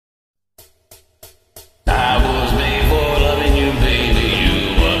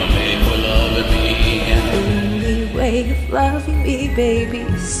loving me, baby,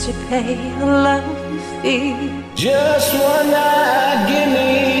 is to pay a love fee. Just one night, give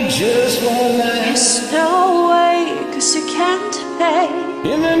me just one night. There's no way, 'cause you can't pay.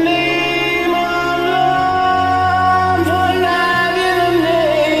 In the name of love, one night in the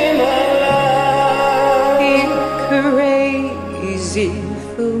name of love. You crazy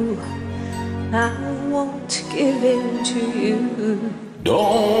fool, I won't give in to you.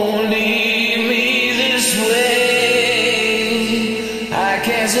 Don't leave me this way. I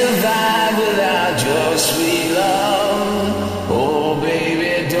can't survive without your sweet love. Oh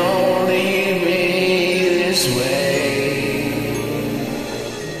baby, don't leave me this way.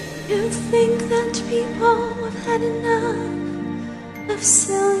 You think that people have had enough of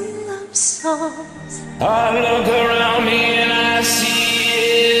silly love songs? I look around me and I see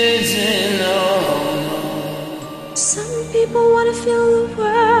it's enough. Some people want to fill the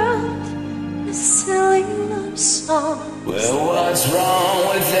world with silly love songs. Well, what's wrong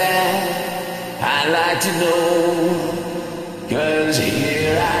with that? I'd like to know, 'cause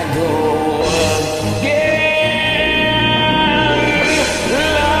here I go again.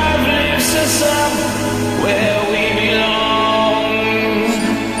 Love lifts us up where we belong,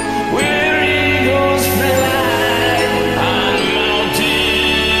 where eagles fly on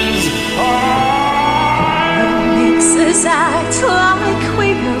mountains. Makes us act like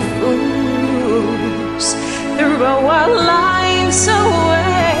we're fools, throw our lives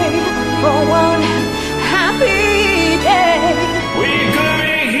away for one happy day. We could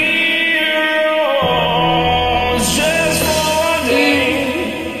be heroes just for a day.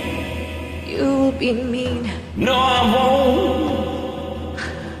 You'll be mean, No, I won't.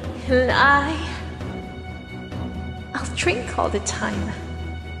 and I'll drink all the time.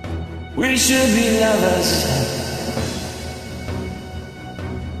 We should be lovers.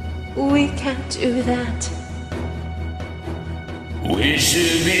 We can't do that. We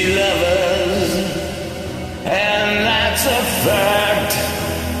should be lovers, and that's a fact.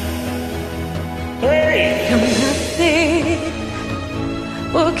 Hey! Nothing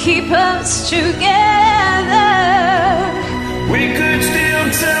will keep us together.